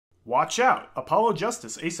Watch out! Apollo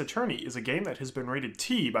Justice Ace Attorney is a game that has been rated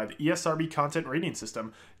T by the ESRB content rating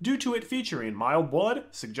system due to it featuring mild blood,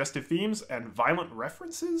 suggestive themes, and violent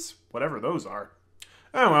references? Whatever those are.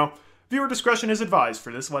 Oh well, viewer discretion is advised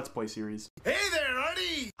for this Let's Play series. Hey there,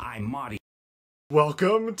 Artie! I'm Marty.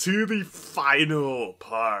 Welcome to the final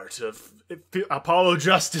part of Apollo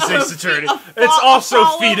Justice Ace Attorney. It's also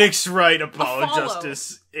Phoenix Wright Apollo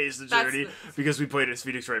Justice Ace Attorney, because we played as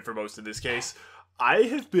Phoenix Wright for most of this case. I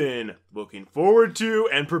have been looking forward to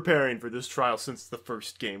and preparing for this trial since the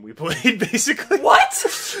first game we played, basically. What?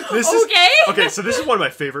 Okay, so this is one of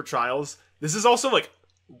my favorite trials. This is also like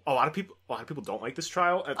a lot of people don't like this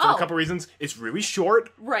trial for a couple reasons. It's really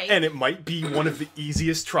short, right? And it might be one of the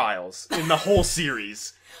easiest trials in the whole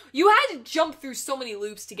series. You had to jump through so many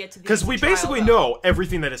loops to get to the because we basically know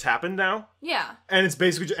everything that has happened now. Yeah, and it's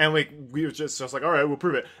basically we were just like, all right, we'll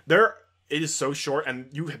prove it. It is so short, and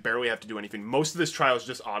you barely have to do anything. Most of this trial is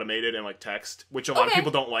just automated and like text, which a lot of people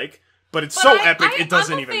don't like. But it's so epic, it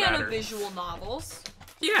doesn't even matter. I'm a fan of visual novels.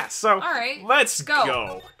 Yeah, so all right, let's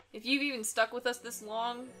go. If you've even stuck with us this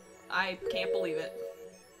long, I can't believe it.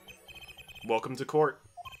 Welcome to court.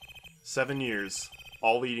 7 years,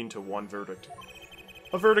 all leading to one verdict.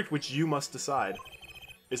 A verdict which you must decide.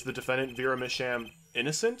 Is the defendant Vera Misham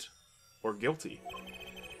innocent or guilty?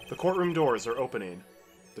 The courtroom doors are opening.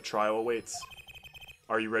 The trial awaits.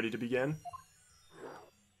 Are you ready to begin?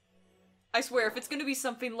 I swear, if it's gonna be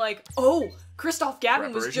something like, oh, Christoph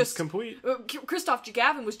Gavin was just complete. Christoph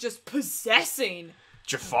Gavin was just possessing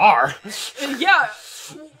Jafar. Yeah.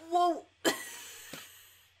 Well,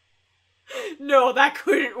 no, that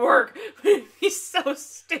couldn't work. It'd be so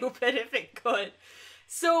stupid if it could.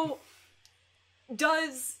 So,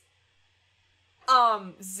 does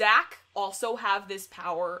Zach also have this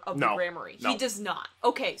power of the Grammary? No. He does not.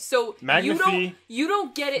 Okay, so you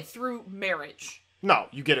don't get it through marriage. No,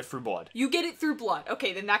 you get it through blood. You get it through blood.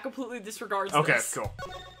 Okay, then that completely disregards this. this. Okay,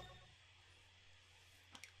 cool.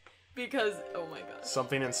 Because, oh my god.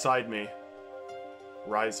 Something inside me.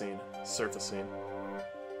 Rising, surfacing.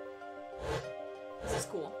 This is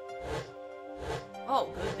cool. Oh,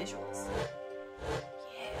 good visuals.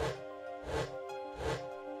 Yeah.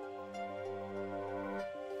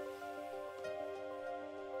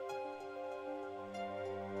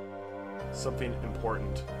 Something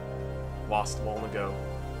important. Lost long ago.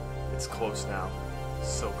 It's close now.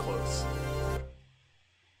 So close.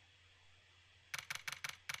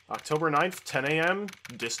 October 9th, 10 a.m.,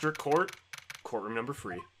 District Court, courtroom number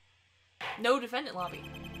 3. No defendant lobby.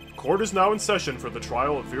 Court is now in session for the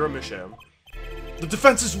trial of Vera Misham. The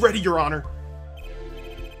defense is ready, Your Honor.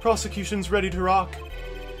 Prosecution's ready to rock.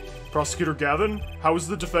 Prosecutor Gavin, how is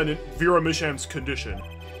the defendant Vera Misham's condition?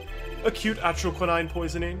 Acute atrylquinine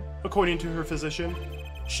poisoning, according to her physician.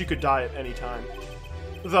 She could die at any time.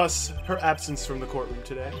 Thus, her absence from the courtroom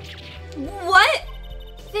today. What?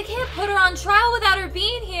 They can't put her on trial without her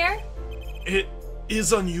being here. It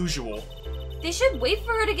is unusual. They should wait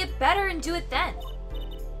for her to get better and do it then.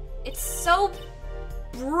 It's so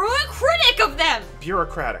bureaucratic of them.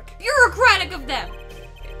 Bureaucratic of them.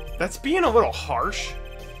 That's being a little harsh.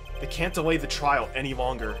 They can't delay the trial any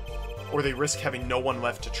longer, or they risk having no one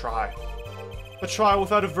left to try. A trial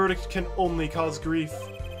without a verdict can only cause grief.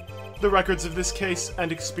 The records of this case and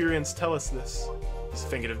experience tell us this. He's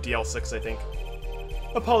thinking of DL6, I think.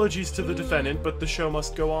 Apologies to the defendant, but the show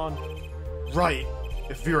must go on. Right.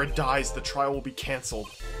 If Vera dies, the trial will be cancelled.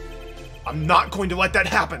 I'm not going to let that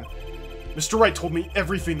happen! Mr. Wright told me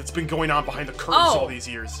everything that's been going on behind the curtains all these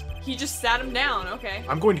years. He just sat him down, okay.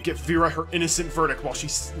 I'm going to get Vera her innocent verdict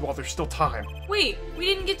while there's still time. Wait, we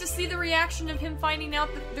didn't get to see the reaction of him finding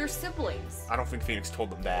out that they're siblings. I don't think Phoenix told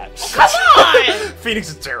them that. Oh, come on! Phoenix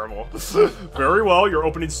is terrible. Very well, your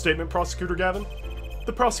opening statement, Prosecutor Gavin.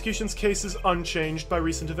 The prosecution's case is unchanged by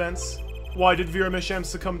recent events. Why did Vera Misham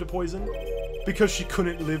succumb to poison? Because she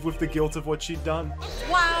couldn't live with the guilt of what she'd done.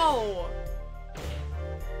 Wow!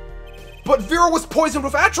 But Vera was poisoned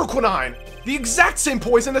with atrylquinine! The exact same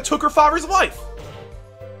poison that took her father's life!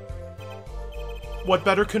 What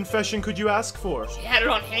better confession could you ask for? She had it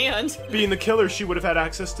on hand. Being the killer, she would have had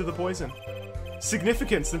access to the poison.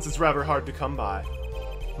 Significant since it's rather hard to come by.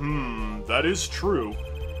 That is true.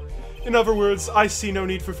 In other words, I see no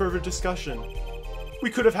need for further discussion. We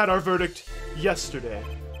could have had our verdict yesterday.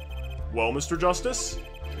 Well, Mr. Justice,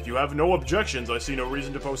 if you have no objections, I see no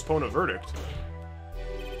reason to postpone a verdict.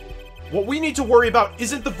 What we need to worry about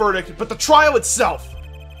isn't the verdict, but the trial itself!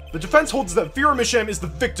 The defense holds that Vera Misham is the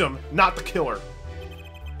victim, not the killer.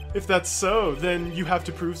 If that's so, then you have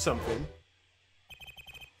to prove something.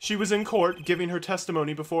 She was in court, giving her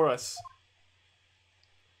testimony before us.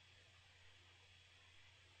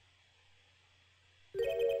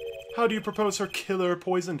 How do you propose her killer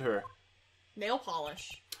poisoned her? Nail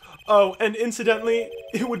polish. Oh, and incidentally,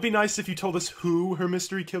 it would be nice if you told us who her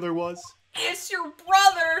mystery killer was. It's your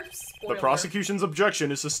brother! Spoiler. The prosecution's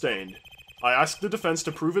objection is sustained. I ask the defense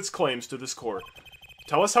to prove its claims to this court.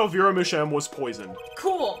 Tell us how Vera Misham was poisoned.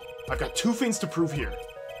 Cool. I've got two things to prove here.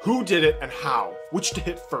 Who did it and how? Which to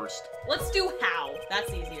hit first? Let's do how.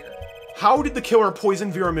 That's easier. How did the killer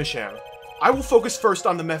poison Vera Misham? I will focus first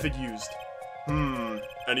on the method used.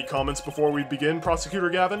 Any comments before we begin, Prosecutor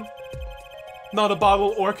Gavin? Not a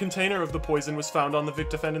bottle or container of the poison was found on the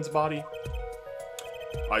defendant's body.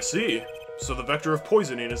 I see. So the vector of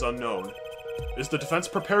poisoning is unknown. Is the defense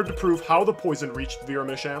prepared to prove how the poison reached Vera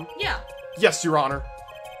Misham? Yeah. Yes, Your Honor.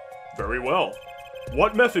 Very well.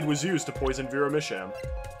 What method was used to poison Vera Misham?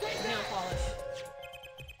 Nail polish.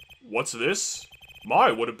 What's this?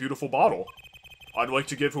 My, what a beautiful bottle. I'd like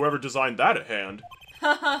to give whoever designed that a hand.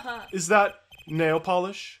 Is that nail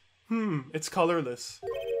polish? It's colorless.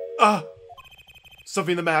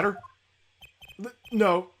 Something the matter?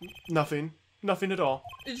 No, nothing. Nothing at all.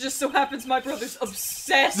 It just so happens my brother's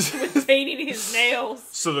obsessed with painting his nails.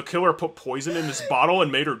 So the killer put poison in this bottle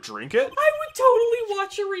and made her drink it? I would totally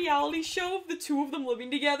watch a reality show of the two of them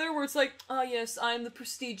living together where it's like, oh yes, I'm the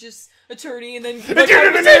prestigious attorney, and then...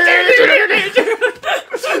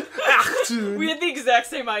 We had the exact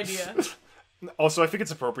same idea. Also, I think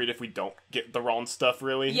it's appropriate if we don't get the wrong stuff,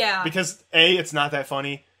 really. Yeah. Because A, it's not that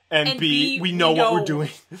funny, and B, we know what we're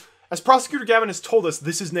doing. As Prosecutor Gavin has told us,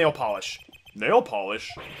 this is nail polish. Nail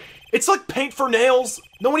polish? It's like paint for nails.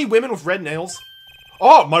 Know any women with red nails?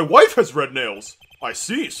 Oh, my wife has red nails. I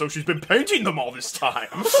see, so she's been painting them all this time.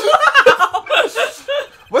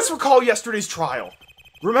 Let's recall yesterday's trial.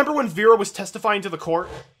 Remember when Vera was testifying to the court?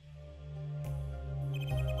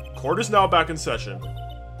 Court is now back in session.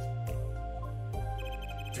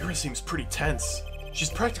 Vera seems pretty tense. She's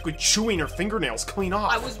practically chewing her fingernails clean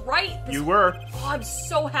off. I was right. You were. Oh, I'm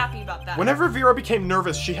so happy about that. Whenever Vera became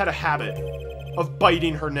nervous, she had a habit of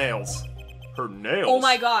biting her nails. Her nails? Oh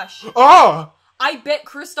my gosh. Ah! I bet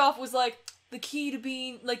Kristoff was like, the key to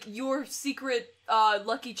being, like, your secret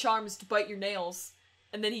lucky charm is to bite your nails.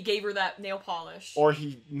 And then he gave her that nail polish. Or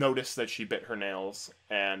he noticed that she bit her nails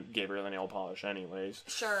and gave her the nail polish anyways.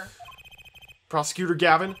 Sure. Prosecutor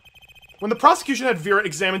Gavin, when the prosecution had Vera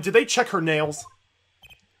examined, did they check her nails?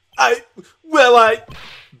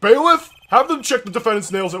 Bailiff, have them check the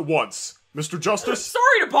defendant's nails at once. Mr. Justice?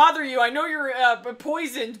 Sorry to bother you. I know you're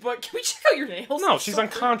poisoned, but can we check out your nails? No, she's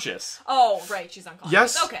unconscious. Oh, right, she's unconscious.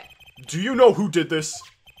 Yes? Okay. Do you know who did this?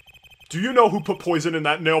 Do you know who put poison in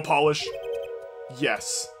that nail polish?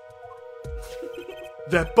 Yes.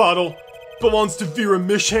 That bottle belongs to Vera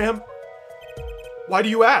Misham? Why do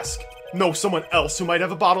you ask? Know someone else who might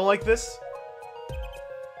have a bottle like this?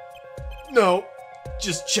 No,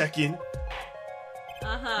 just checking.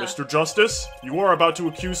 Mr. Justice, you are about to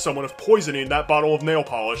accuse someone of poisoning that bottle of nail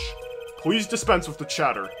polish. Please dispense with the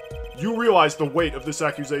chatter. You realize the weight of this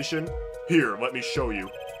accusation? Here, let me show you.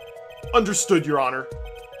 Understood, Your Honor.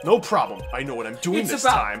 No problem. I know what I'm doing this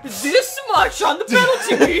time. This much on the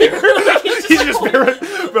penalty meter. He's just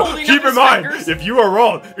keep in mind, if you are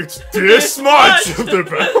wrong, it's this much of the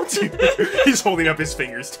penalty. He's holding up his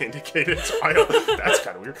fingers to indicate it's trial. That's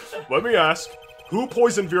kind of weird. Let me ask, who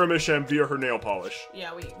poisoned Vera Misham via her nail polish?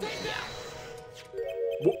 Yeah,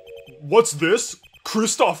 What's this?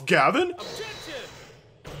 Kristoff Gavin? Objection!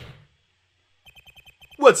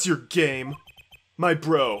 What's your game? My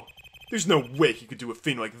bro. There's no way he could do a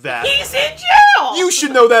thing like that. He's in jail! You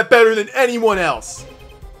should know that better than anyone else.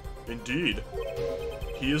 Indeed.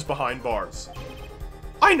 He is behind bars.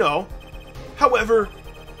 I know. However,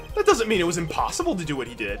 that doesn't mean it was impossible to do what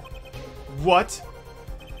he did. What?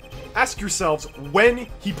 Ask yourselves when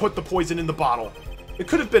he put the poison in the bottle. It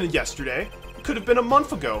could have been yesterday. It could have been a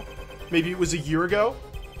month ago. Maybe it was a year ago.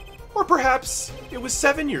 Or perhaps it was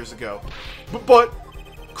 7 years ago. But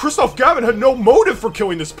Kristoff Gavin had no motive for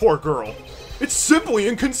killing this poor girl. It's simply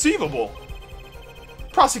inconceivable.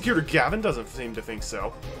 Prosecutor Gavin doesn't seem to think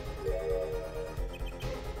so.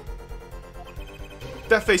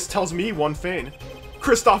 That face tells me one thing.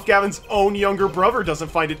 Kristoff Gavin's own younger brother doesn't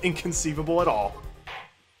find it inconceivable at all.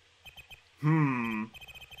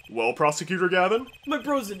 Well, Prosecutor Gavin? My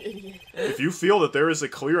bro's an idiot. If you feel that there is a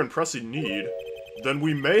clear and pressing need, then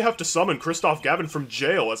we may have to summon Kristoff Gavin from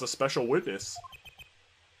jail as a special witness.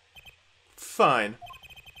 Fine.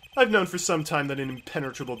 I've known for some time that an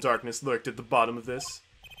impenetrable darkness lurked at the bottom of this.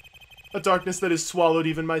 A darkness that has swallowed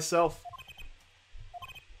even myself.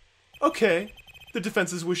 Okay, the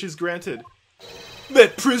defense's wish is granted.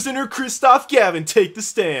 Let prisoner Kristoff Gavin take the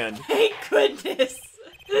stand. Thank goodness.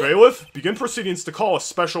 Bailiff, begin proceedings to call a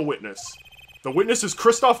special witness. The witness is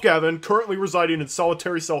Christoph Gavin, currently residing in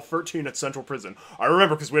solitary cell 13 at Central Prison. I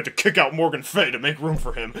remember because we had to kick out Morgan Fay to make room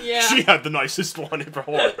for him. Yeah. She had the nicest one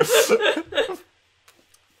before.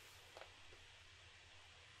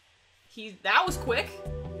 That was quick.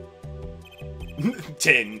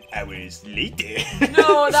 10 hours later.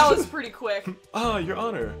 No, that was pretty quick. Ah, Your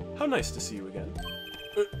Honor. How nice to see you again.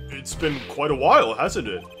 It's been quite a while, hasn't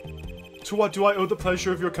it? To what do I owe the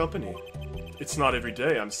pleasure of your company? It's not every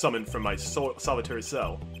day I'm summoned from my solitary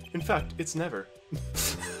cell. In fact, it's never.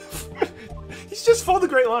 He's just full of the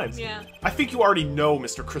great lines. Yeah. I think you already know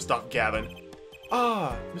Mr. Christoph Gavin.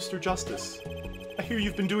 Ah, Mr. Justice. I hear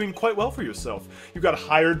you've been doing quite well for yourself. You got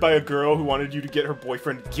hired by a girl who wanted you to get her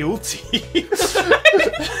boyfriend guilty.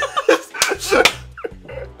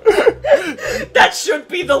 That should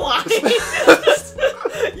be the line.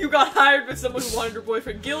 You got hired by someone who wanted her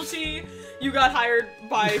boyfriend guilty. You got hired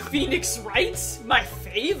by Phoenix Wright, my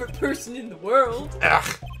favorite person in the world.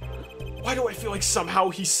 Ugh. Why do I feel like somehow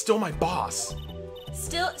he's still my boss?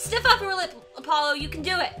 Still, stiff upper lip, Apollo, you can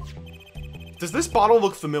do it. Does this bottle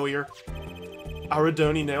look familiar?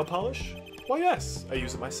 Aridoni nail polish? Why, yes, I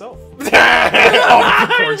use it myself. Oh, of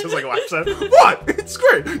course, just like laughs at it. What? It's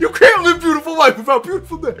great. You can't live beautiful life without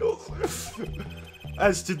beautiful nails.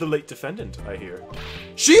 As did the late defendant, I hear.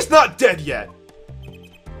 She's not dead yet.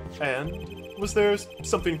 And was there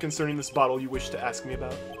something concerning this bottle you wish to ask me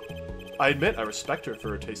about? I admit I respect her for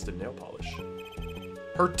her taste in nail polish.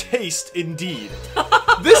 Her taste, indeed.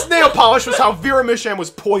 This nail polish was how Vera Misham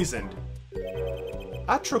was poisoned.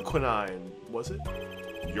 Atroquinine, was it?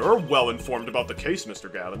 You're well informed about the case,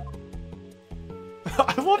 Mr. Gavin.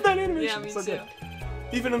 I love that animation. Yeah, me so too. good.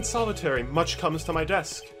 Even in solitary, much comes to my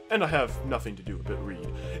desk, and I have nothing to do but read.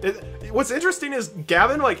 What's interesting is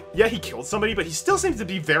Gavin, like, yeah, he killed somebody, but he still seems to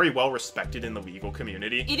be very well respected in the legal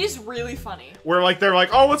community. It is really funny. Where, like, they're like,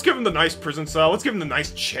 oh, let's give him the nice prison cell, let's give him the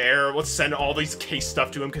nice chair, let's send all these case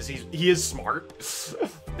stuff to him because he is smart.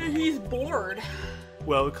 He's bored.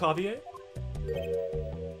 Well, Clavier?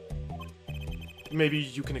 Maybe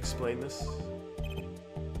you can explain this?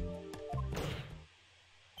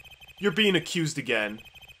 You're being accused again.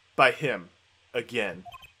 By him. Again.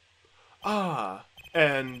 Ah,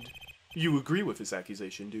 and you agree with this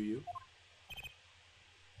accusation, do you?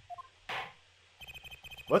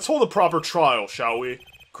 Let's hold a proper trial, shall we?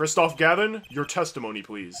 Christoph Gavin, your testimony,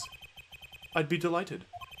 please. I'd be delighted.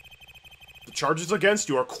 The charges against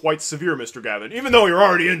you are quite severe, Mr. Gavin, even though you're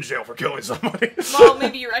already in jail for killing somebody. Well,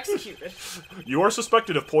 maybe you're executed. You are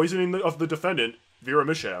suspected of poisoning of the defendant, Vera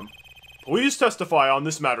Misham. Please testify on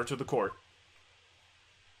this matter to the court.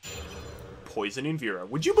 Poisoning Vera.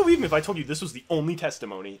 Would you believe me if I told you this was the only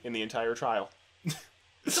testimony in the entire trial?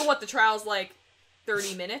 So what, the trial's like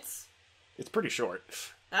 30 minutes? It's pretty short.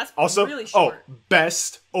 That's Also, really short. Oh,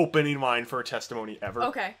 best opening line for a testimony ever.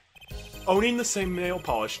 Okay. Owning the same nail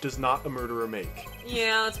polish does not a murderer make.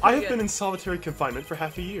 Yeah, that's I pretty have good. been in solitary confinement for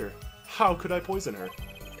half a year. How could I poison her?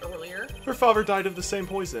 Earlier. Her father died of the same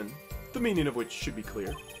poison, the meaning of which should be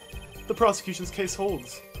clear. The prosecution's case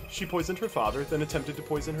holds. She poisoned her father, then attempted to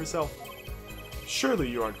poison herself. Surely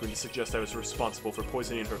you aren't going to suggest I was responsible for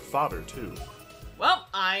poisoning her father, too. Well,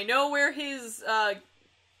 I know where his,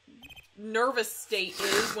 nervous state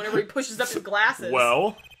is whenever he pushes up his glasses.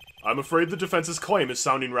 Well, I'm afraid the defense's claim is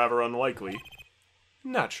sounding rather unlikely.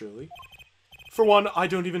 Naturally. For one, I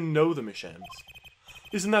don't even know the Mishams.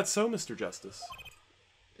 Isn't that so, Mr. Justice?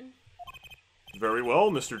 Very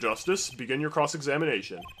well, Mr. Justice. Begin your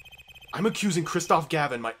cross-examination. I'm accusing Christoph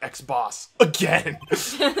Gavin, my ex-boss, again!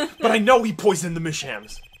 But I know he poisoned the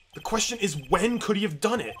Mishams. The question is, when could he have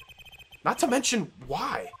done it? Not to mention,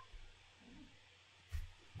 why?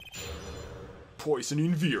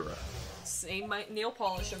 Poisoning Vera. Same nail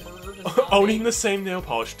polish and murder does not Owning make. the same nail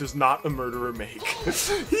polish does not a murderer make.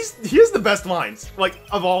 He has the best lines, like,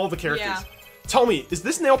 of all the characters. Yeah. Tell me, is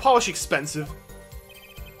this nail polish expensive?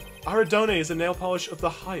 Aridone is a nail polish of the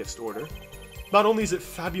highest order. Not only is it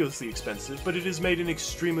fabulously expensive, but it is made in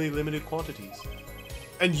extremely limited quantities.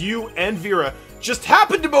 And you and Vera just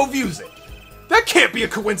happen to both use it! That can't be a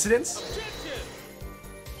coincidence!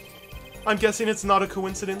 I'm guessing it's not a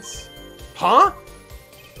coincidence. Huh?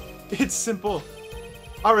 It's simple.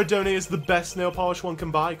 Aridone is the best nail polish one can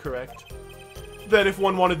buy, correct? Then if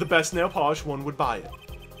one wanted the best nail polish, one would buy it.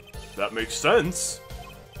 That makes sense.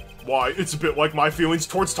 Why, it's a bit like my feelings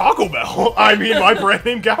towards Taco Bell. I mean, my brand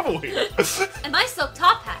name Cavalier. And my silk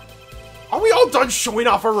top hat. Are we all done showing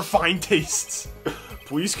off our refined tastes?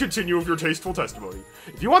 Please continue with your tasteful testimony.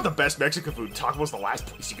 If you want the best Mexican food, Taco Bell's the last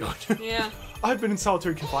place you go to. Yeah. I've been in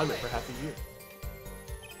solitary confinement for half a year.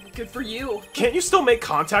 Good for you. Can't you still make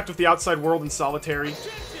contact with the outside world in solitary?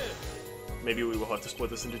 Maybe we will have to split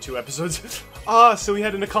this into 2 episodes. So we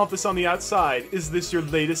had an accomplice on the outside. Is this your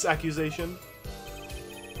latest accusation?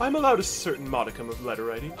 I'm allowed a certain modicum of letter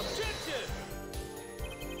writing.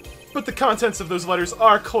 But the contents of those letters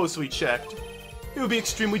are closely checked. It would be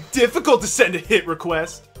extremely difficult to send a hit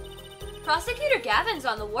request. Prosecutor Gavin's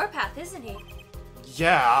on the warpath, isn't he?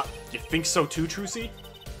 Yeah, you think so too, Trucy?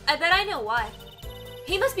 I bet I know why.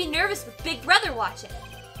 He must be nervous with Big Brother watching.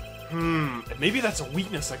 And maybe that's a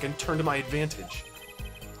weakness I can turn to my advantage.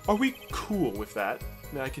 Are we cool with that?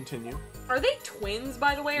 May I continue? Are they twins,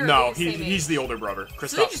 by the way? Or No, are they the same he's age? the older brother. So they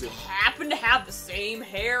Christoph's just happen to have the same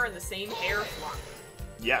hair and the same hair flop.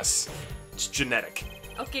 Yes, it's genetic.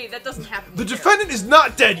 Okay, that doesn't happen. The here. defendant is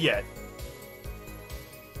not dead yet!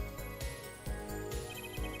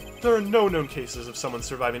 There are no known cases of someone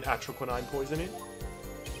surviving atroquinine poisoning.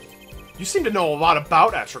 You seem to know a lot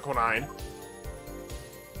about atroquinine.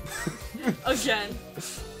 Again.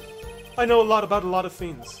 I know a lot about a lot of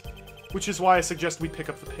things, which is why I suggest we pick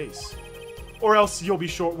up the pace. Or else you'll be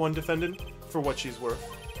short one defendant for what she's worth.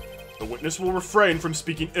 The witness will refrain from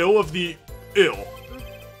speaking ill of the ill.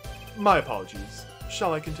 My apologies.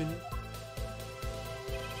 Shall I continue?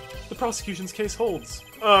 The prosecution's case holds.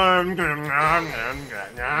 Vera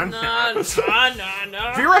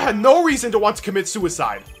had no reason to want to commit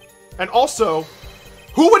suicide. And also,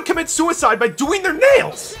 who would commit suicide by doing their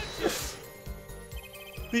nails?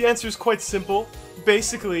 The answer is quite simple.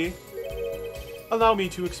 Basically, allow me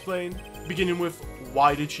to explain, beginning with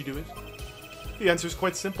why did she do it? The answer is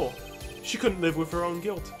quite simple. She couldn't live with her own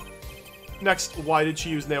guilt. Next, why did she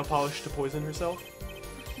use nail polish to poison herself?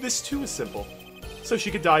 This too is simple. So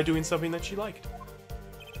she could die doing something that she liked.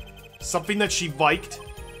 Something that she liked?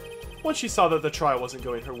 Once she saw that the trial wasn't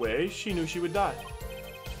going her way, she knew she would die.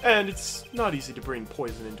 And it's not easy to bring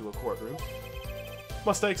poison into a courtroom.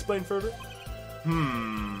 Must I explain further?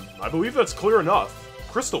 I believe that's clear enough.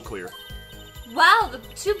 Crystal clear. Wow, the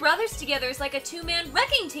 2 brothers together is like a 2-man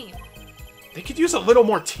wrecking team. They could use a little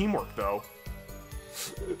more teamwork, though.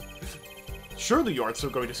 Surely you aren't still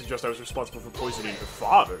going to suggest I was responsible for poisoning your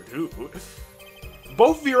father, too.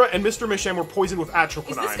 Both Vera and Mr. Misham were poisoned with atroquinine.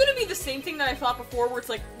 Is this gonna be the same thing that I thought before, where it's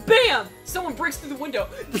like, BAM! Someone breaks through the window,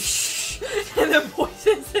 and then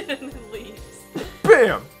poisons it and then leaves.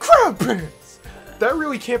 BAM! Crab pants! That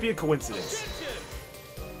really can't be a coincidence.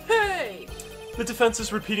 Hey! The defense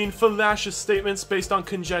is repeating fallacious statements based on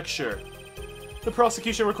conjecture. The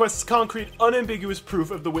prosecution requests concrete, unambiguous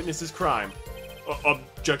proof of the witness's crime.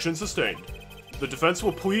 Objection sustained. The defense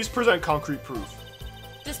will please present concrete proof.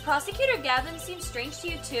 Does Prosecutor Gavin seem strange to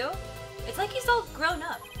you too? It's like he's all grown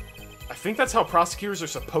up. I think that's how prosecutors are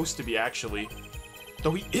supposed to be, actually.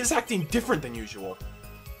 Though he is acting different than usual.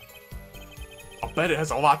 I'll bet it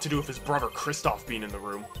has a lot to do with his brother Christoph being in the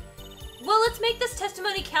room. Well, let's make this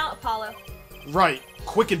testimony count, Apollo. Right,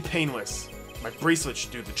 quick and painless. My bracelet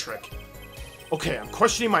should do the trick. Okay, I'm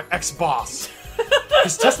questioning my ex-boss.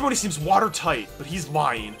 His testimony seems watertight, but he's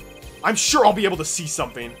lying. I'm sure I'll be able to see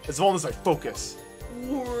something, as long as I focus.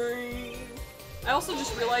 I also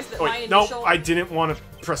just realized that Oh, my wait, initial... no, I didn't want to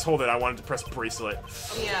press hold it, I wanted to press bracelet.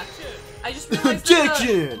 Yeah. I just realized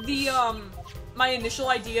that my initial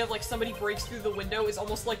idea of, like, somebody breaks through the window is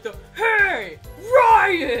almost like the, hey!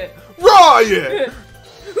 Riot! Riot!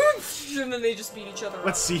 And then they just beat each other up.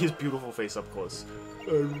 Let's see his beautiful face up close.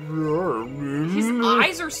 His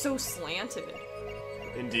eyes are so slanted.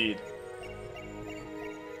 Indeed.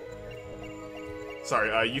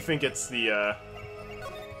 Sorry, you think it's the,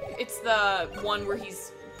 It's the one where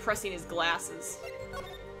he's pressing his glasses.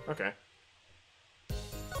 Okay.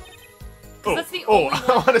 That's the only one.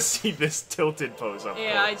 I want to see this tilted pose up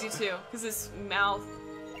Yeah, I close. do too. Because his mouth...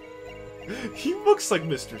 He looks like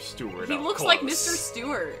Mr. Stewart. He up looks close. like Mr.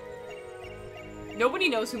 Stewart. Nobody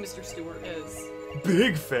knows who Mr. Stewart is.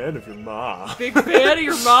 Big fan of your mom. Big fan of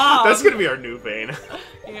your mom! That's gonna be our new vein.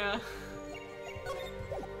 Yeah.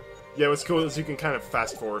 Yeah, what's cool is you can kind of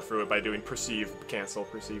fast forward through it by doing perceive, cancel,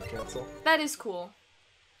 perceive, cancel. That is cool.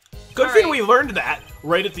 Good All thing right. we learned that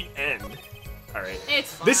right at the end. Alright.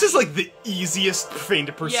 It's fine. This is like the easiest thing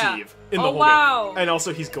to perceive Yeah. in the Oh, whole wow. game. And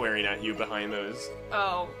also he's glaring at you behind those.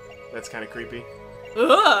 Oh. That's kind of creepy.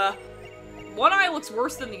 Ugh! One eye looks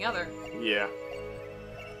worse than the other. Yeah.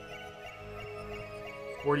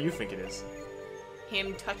 What do you think it is?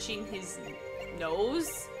 Him touching his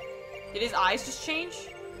nose? Did his eyes just change?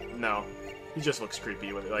 No. He just looks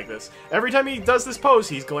creepy with it like this. Every time he does this pose,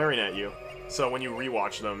 he's glaring at you. So when you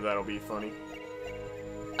rewatch them, that'll be funny.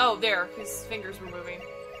 Oh, there. His fingers were moving.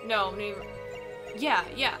 No, neither. Yeah.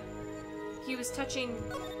 He was touching...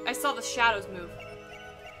 I saw the shadows move.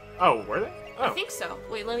 Oh, were they? Oh. I think so.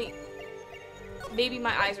 Wait, let me... Maybe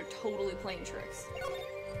my eyes are totally playing tricks.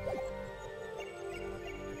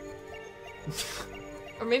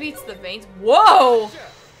 Or maybe it's the veins. Whoa!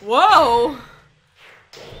 Whoa!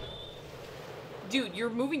 Dude, you're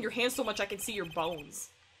moving your hands so much I can see your bones.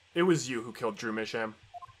 It was you who killed Drew Misham.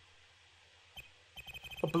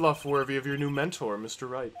 A bluff worthy of your new mentor, Mr.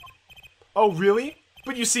 Wright. Oh, really?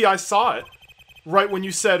 But you see, I saw it. Right when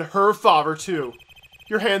you said her father, too.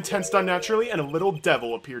 Your hand tensed unnaturally, and a little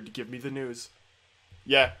devil appeared to give me the news.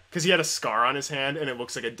 Yeah, because he had a scar on his hand, and it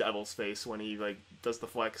looks like a devil's face when he, like, does the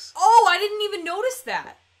flex. Oh, I didn't even notice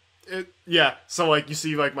that. Yeah, so, like, you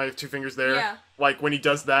see, like, my 2 fingers there? Yeah. Like, when he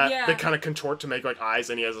does that, Yeah. they kind of contort to make, like, eyes,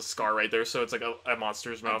 and he has a scar right there, so it's like a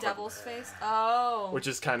monster's mouth. A devil's face? Oh. Which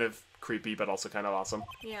is kind of creepy, but also kind of awesome.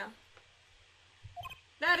 Yeah.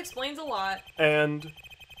 That explains a lot. And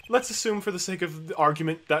let's assume, for the sake of the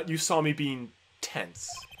argument, that you saw me being tense.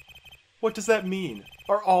 What does that mean?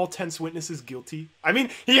 Are all tense witnesses guilty? I mean,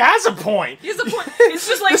 he has a point! He has a point. It's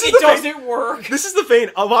just like, it doesn't work. This is the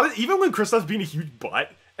thing. A lot of, even when Kristoff's being a huge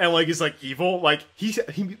butt, and, like, is, like, evil, like, he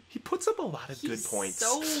puts up a lot of good points.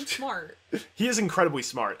 So smart. He is incredibly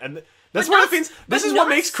smart, and that's one of the things. This is what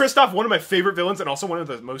makes Kristoff one of my favorite villains, and also one of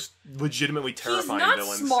the most legitimately terrifying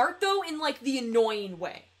villains. He's not smart though in like the annoying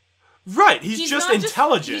way. Right, he's just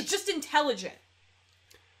intelligent. He's just intelligent.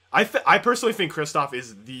 I personally think Kristoff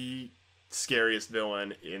is the scariest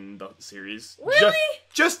villain in the series. Really?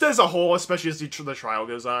 Just as a whole, especially as the trial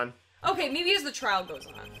goes on. Okay, maybe as the trial goes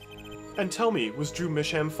on. And tell me, was Drew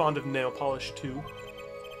Misham fond of nail polish too?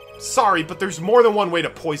 Sorry, but there's more than one way to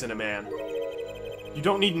poison a man. You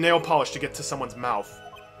don't need nail polish to get to someone's mouth.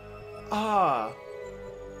 Ah.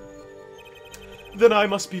 Then I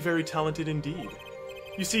must be very talented indeed.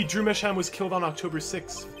 You see, Drew Misham was killed on October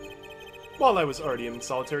 6th, while I was already in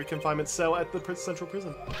solitary confinement cell at the Central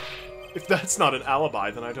Prison. If that's not an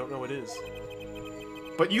alibi, then I don't know what is.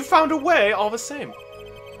 But you found a way all the same.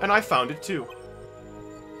 And I found it too.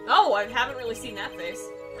 Oh, I haven't really seen that face.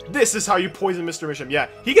 This is how you poison Mr. Misham. Yeah,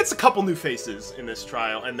 he gets a couple new faces in this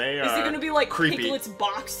trial, and they are Is it gonna be like creepy. Piglet's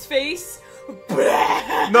box face?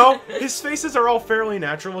 No, his faces are all fairly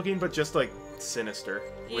natural looking, but just like sinister,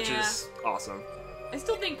 which Yeah. is awesome. I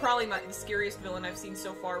still think probably the scariest villain I've seen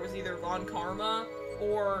so far was either Von Karma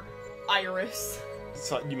or Iris.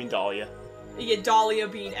 So, you mean Dahlia? Yeah, Dahlia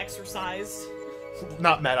being exorcised.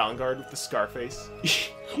 Not Matt Engard with the scar face.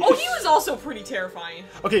 Oh, he was also pretty terrifying.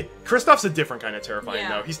 Okay, Kristoff's a different kind of terrifying, Yeah.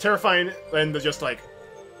 though. He's terrifying and just like,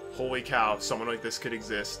 holy cow, someone like this could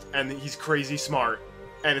exist. And he's crazy smart,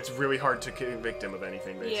 and it's really hard to convict him of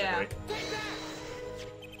anything, basically. Yeah.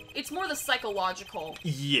 It's more the psychological.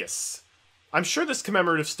 Yes. I'm sure this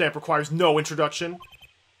commemorative stamp requires no introduction.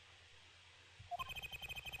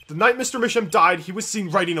 The night Mr. Misham died, he was seen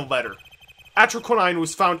writing a letter. Atroquinine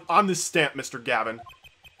was found on this stamp, Mr. Gavin.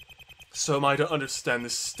 So am I to understand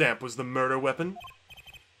this stamp was the murder weapon?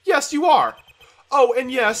 Yes, you are. Oh,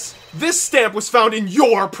 and yes, this stamp was found in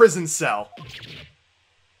your prison cell.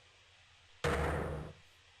 Oh,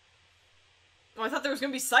 I thought there was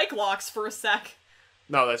gonna be Cyclops for a sec.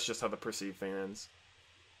 No, that's just how the perceived thing ends.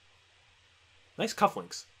 Nice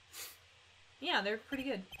cufflinks. Yeah, they're pretty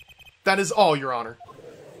good. That is all, Your Honor.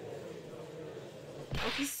 Oh,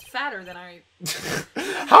 he's fatter than I...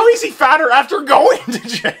 How is he fatter after going to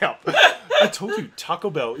jail? I told you, Taco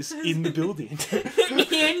Bell is in the building.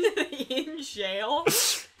 in jail?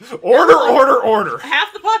 Order!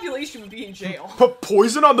 Half the population would be in jail. Put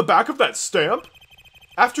poison on the back of that stamp?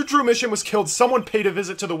 After Drew Misham was killed, someone paid a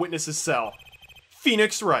visit to the witness's cell.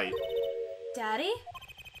 Phoenix Wright. Daddy?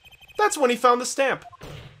 That's when he found the stamp.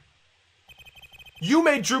 You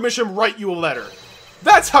made Drew Misham write you a letter.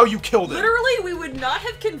 That's how you killed him. Literally, we would not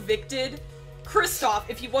have convicted Kristoff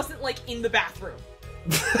if he wasn't, like, in the bathroom.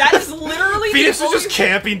 That is literally Phoenix was just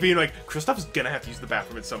camping, being like, Kristoff is gonna have to use the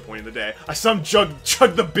bathroom at some point in the day. I saw him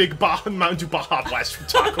chug the big Mountain Dew Baja Blast from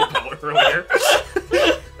Taco Bell earlier.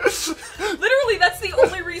 Literally, that's the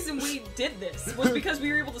only reason we did this, was because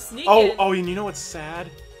we were able to sneak in. Oh, and you know what's sad?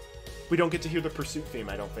 We don't get to hear the pursuit theme,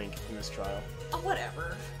 I don't think, in this trial. Oh,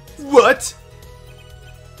 whatever. What?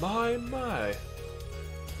 My.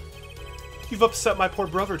 You've upset my poor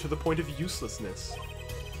brother to the point of uselessness.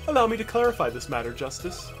 Allow me to clarify this matter,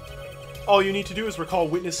 Justice. All you need to do is recall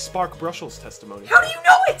witness Spark Brushell's testimony. How do you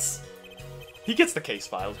know it? He gets the case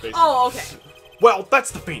files, basically. Oh, okay. Well,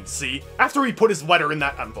 that's the thing, see? After he put his letter in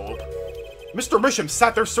that envelope, Mr. Misham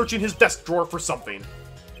sat there searching his desk drawer for something.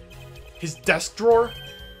 His desk drawer?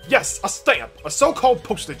 Yes, a stamp. A so-called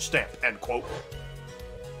postage stamp, end quote.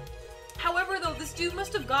 However, though, this dude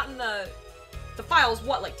must have gotten the files,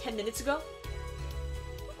 what, like 10 minutes ago?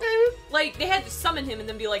 Like, they had to summon him and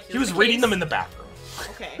then be like, He was reading them in the bathroom.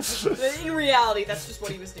 Okay. In reality, that's just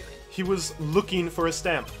what he was doing. He was looking for a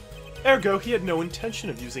stamp. Ergo, he had no intention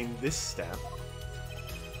of using this stamp.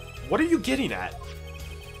 What are you getting at?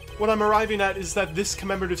 What I'm arriving at is that this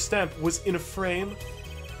commemorative stamp was in a frame.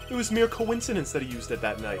 It was mere coincidence that he used it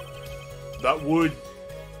that night. That would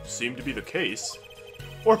seem to be the case.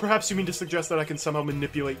 Or perhaps you mean to suggest that I can somehow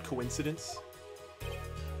manipulate coincidence?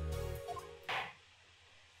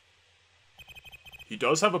 He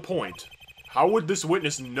does have a point. How would this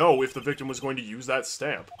witness know if the victim was going to use that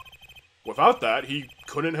stamp? Without that, he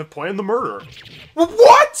couldn't have planned the murder.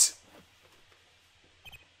 What?!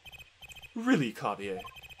 Really, Clavier?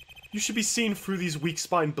 You should be seeing through these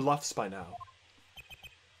weak-spined bluffs by now.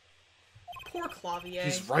 Poor Clavier.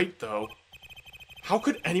 He's right, though. How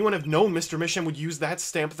could anyone have known Mr. Misham would use that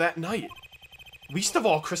stamp that night? Least of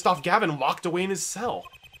all, Christoph Gavin locked away in his cell.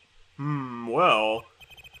 Well...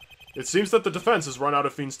 It seems that the defense has run out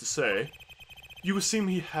of things to say. You assume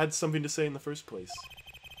he had something to say in the first place.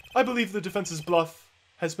 I believe the defense's bluff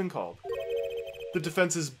has been called. The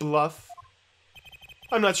defense's bluff?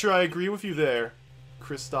 I'm not sure I agree with you there,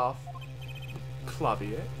 Christoph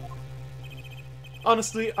Clavier.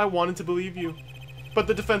 Honestly, I wanted to believe you, but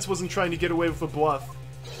the defense wasn't trying to get away with a bluff.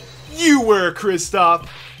 You were, Christoph!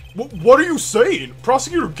 What are you saying?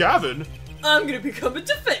 Prosecutor Gavin? I'm gonna become a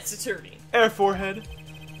defense attorney. Air Forehead,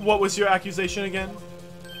 what was your accusation again?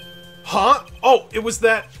 Huh? Oh, it was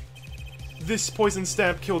that... This poison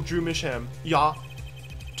stamp killed Drew Misham, yeah?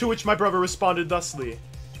 To which my brother responded thusly.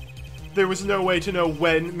 There was no way to know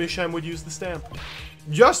when Misham would use the stamp.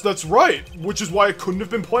 Yes, that's right, which is why it couldn't have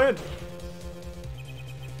been planned.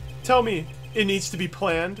 Tell me, it needs to be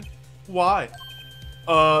planned? Why?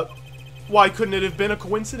 Why couldn't it have been a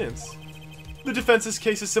coincidence? The defense's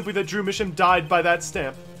case is simply that Drew Misham died by that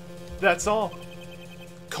stamp. That's all.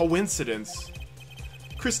 Coincidence.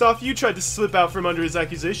 Christoph, you tried to slip out from under his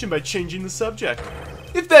accusation by changing the subject.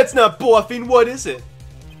 If that's not bluffing, what is it?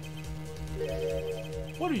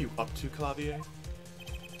 What are you up to, Clavier?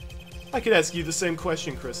 I could ask you the same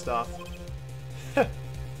question, Christoph.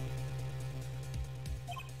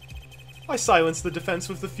 I silenced the defense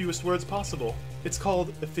with the fewest words possible. It's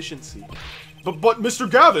called efficiency. But Mr.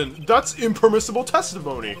 Gavin, that's impermissible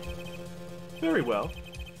testimony. Very well.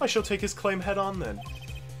 I shall take his claim head on then.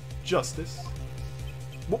 Justice.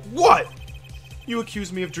 What? You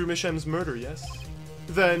accuse me of Drew Misham's murder, yes?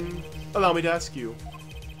 Then, allow me to ask you,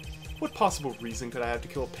 what possible reason could I have to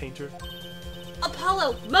kill a painter?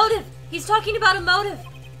 Apollo, motive! He's talking about a motive!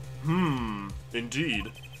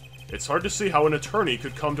 Indeed. It's hard to see how an attorney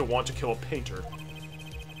could come to want to kill a painter.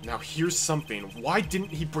 Now here's something. Why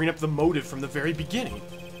didn't he bring up the motive from the very beginning?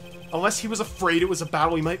 Unless he was afraid it was a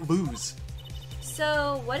battle he might lose.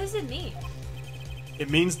 So, what does it mean? It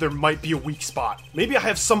means there might be a weak spot. Maybe I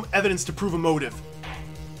have some evidence to prove a motive.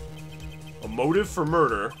 A motive for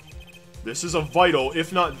murder? This is a vital,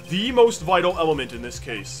 if not the most vital element in this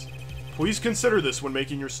case. Please consider this when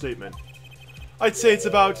making your statement. I'd say it's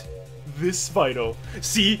about this vital.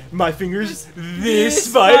 See, my fingers, this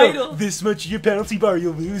vital. This much of your penalty bar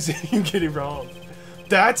you'll lose if you get it wrong.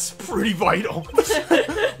 That's pretty vital.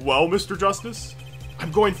 Well, Mr. Justice,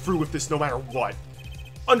 I'm going through with this no matter what.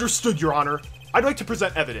 Understood, Your Honor. I'd like to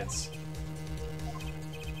present evidence.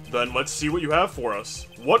 Then let's see what you have for us.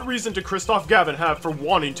 What reason did Christoph Gavin have for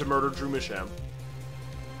wanting to murder Drew Misham?